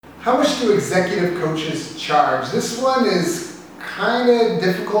How much do executive coaches charge? This one is kind of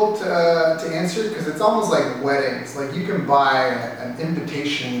difficult to answer because it's almost like weddings. Like you can buy an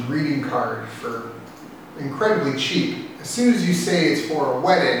invitation greeting card for incredibly cheap. As soon as you say it's for a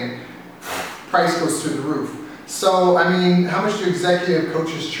wedding, price goes through the roof. So, I mean, how much do executive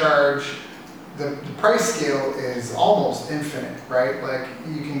coaches charge? The price scale is almost infinite, right? Like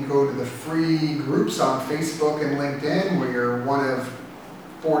you can go to the free groups on Facebook and LinkedIn where you're one of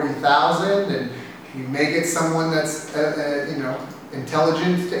 40,000 and you may get someone that's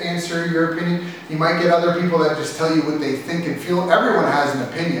intelligent to answer your opinion. You might get other people that just tell you what they think and feel. Everyone has an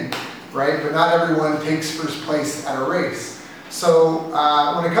opinion, right? But not everyone takes first place at a race. So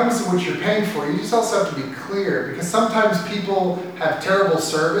when it comes to what you're paying for, you just also have to be clear because sometimes people have terrible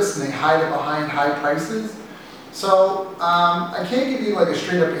service and they hide it behind high prices. So I can't give you like a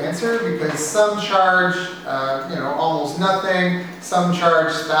straight up answer because some charge almost nothing, some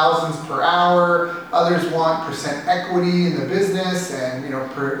charge thousands per hour, others want percent equity in the business and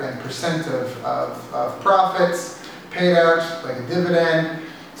percent of profits paid out like a dividend.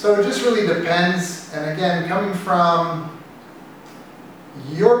 So it just really depends. And again, coming from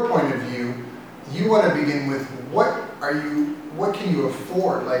your point of view, you want to begin with what can you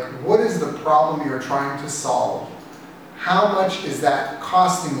afford? Like, what is the problem you're trying to solve? How much is that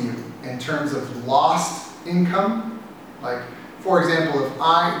costing you in terms of lost income? Like, for example, if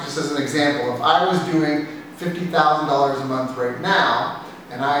I was doing $50,000 a month right now,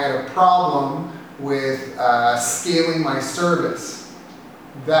 and I had a problem with scaling my service,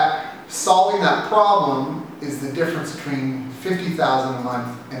 that solving that problem is the difference between $50,000 a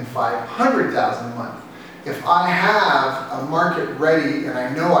month and $500,000 a month. If I have a market ready and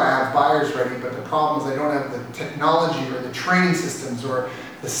I know I have buyers ready, but the problem is I don't have the technology or the training systems or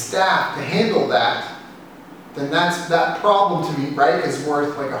the staff to handle that, then that problem to me, right, is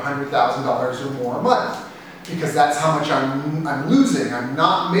worth like $100,000 or more a month because that's how much I'm losing. I'm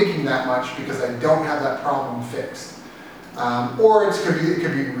not making that much because I don't have that problem fixed. Or it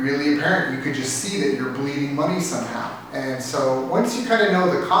could be really apparent. You could just see that you're bleeding money somehow. And so once you kind of know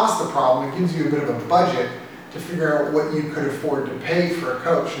the cost of the problem, it gives you a bit of a budget to figure out what you could afford to pay for a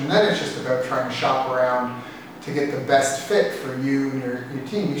coach. And then it's just about trying to shop around to get the best fit for you and your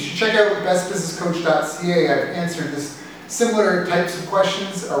team. You should check out bestbusinesscoach.ca. I've answered similar types of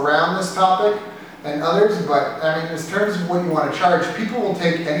questions around this topic and others, but I mean, in terms of what you want to charge, people will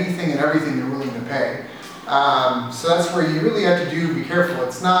take anything and everything they're willing to pay. So that's where you really have to be careful.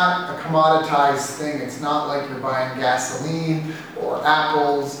 It's not a commoditized thing. It's not like you're buying gasoline or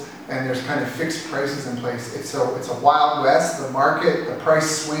apples and there's kind of fixed prices in place. It's a wild west. The market, the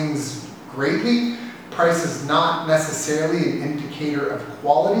price swings greatly. Price is not necessarily an indicator of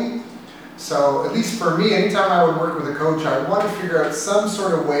quality. So at least for me, anytime I would work with a coach, I would want to figure out some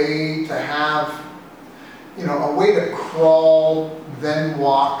sort of way to have a way to crawl, then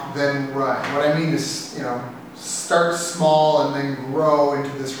walk, then run. What I mean is, start small and then grow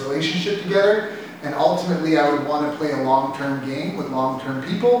into this relationship together. And ultimately, I would want to play a long-term game with long-term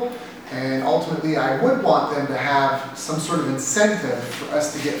people. And ultimately, I would want them to have some sort of incentive for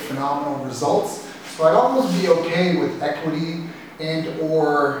us to get phenomenal results. So I'd almost be okay with equity and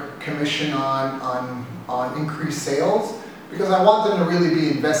or commission on increased sales because I want them to really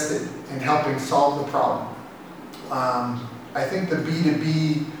be invested in helping solve the problem. I think the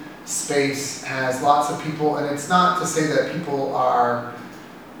B2B space has lots of people, and it's not to say that people are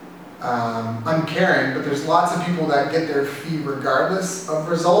uncaring, but there's lots of people that get their fee regardless of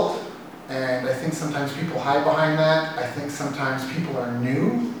result, and I think sometimes people hide behind that. I think sometimes people are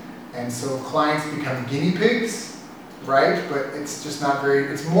new, and so clients become guinea pigs, right? But it's just not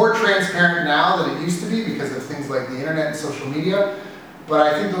it's more transparent now than it used to be because of things like the internet and social media, but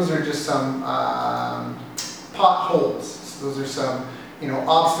I think those are just some potholes. So those are some,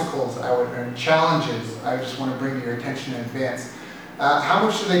 obstacles and challenges I just want to bring to your attention in advance. How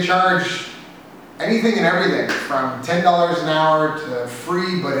much do they charge? Anything and everything from $10 an hour to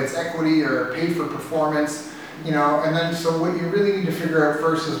free, but it's equity or paid for performance, and then so what you really need to figure out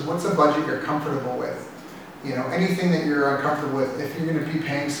first is what's a budget you're comfortable with. Anything that you're uncomfortable with, if you're going to be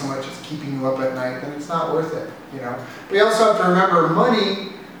paying so much it's keeping you up at night, then it's not worth it. But you also have to remember money.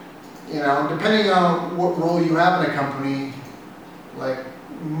 Depending on what role you have in a company, like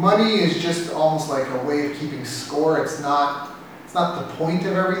money is just almost like a way of keeping score. It's not the point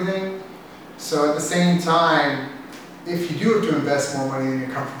of everything. So at the same time, if you do have to invest more money than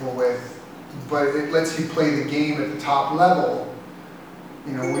you're comfortable with, but it lets you play the game at the top level,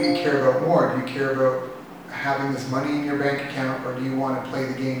 what do you care about more? Do you care about having this money in your bank account, or do you want to play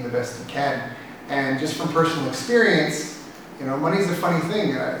the game the best you can? And just from personal experience, money's a funny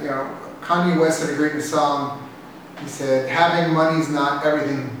thing. Kanye West had a great song. He said, having money's not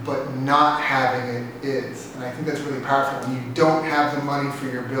everything, but not having it is. And I think that's really powerful. When you don't have the money for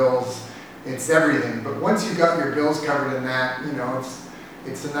your bills, it's everything. But once you've got your bills covered in that,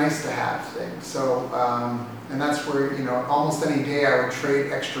 it's a nice to have thing. So, and that's where, almost any day I would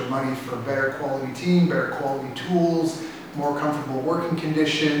trade extra money for a better quality team, better quality tools, more comfortable working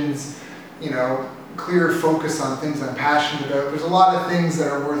conditions, clear focus on things I'm passionate about. There's a lot of things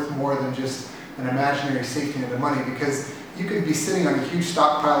that are worth more than just an imaginary safety net of money, because you could be sitting on a huge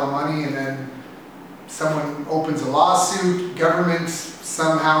stockpile of money and then someone opens a lawsuit, government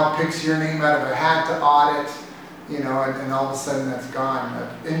somehow picks your name out of a hat to audit, and all of a sudden that's gone.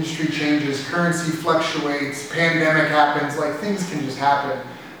 Industry changes, currency fluctuates, pandemic happens, things can just happen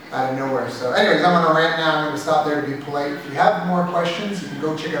out of nowhere. So anyways, I'm on a rant now. I'm going to stop there to be polite. If you have more questions, you can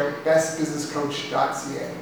go check out bestbusinesscoach.ca.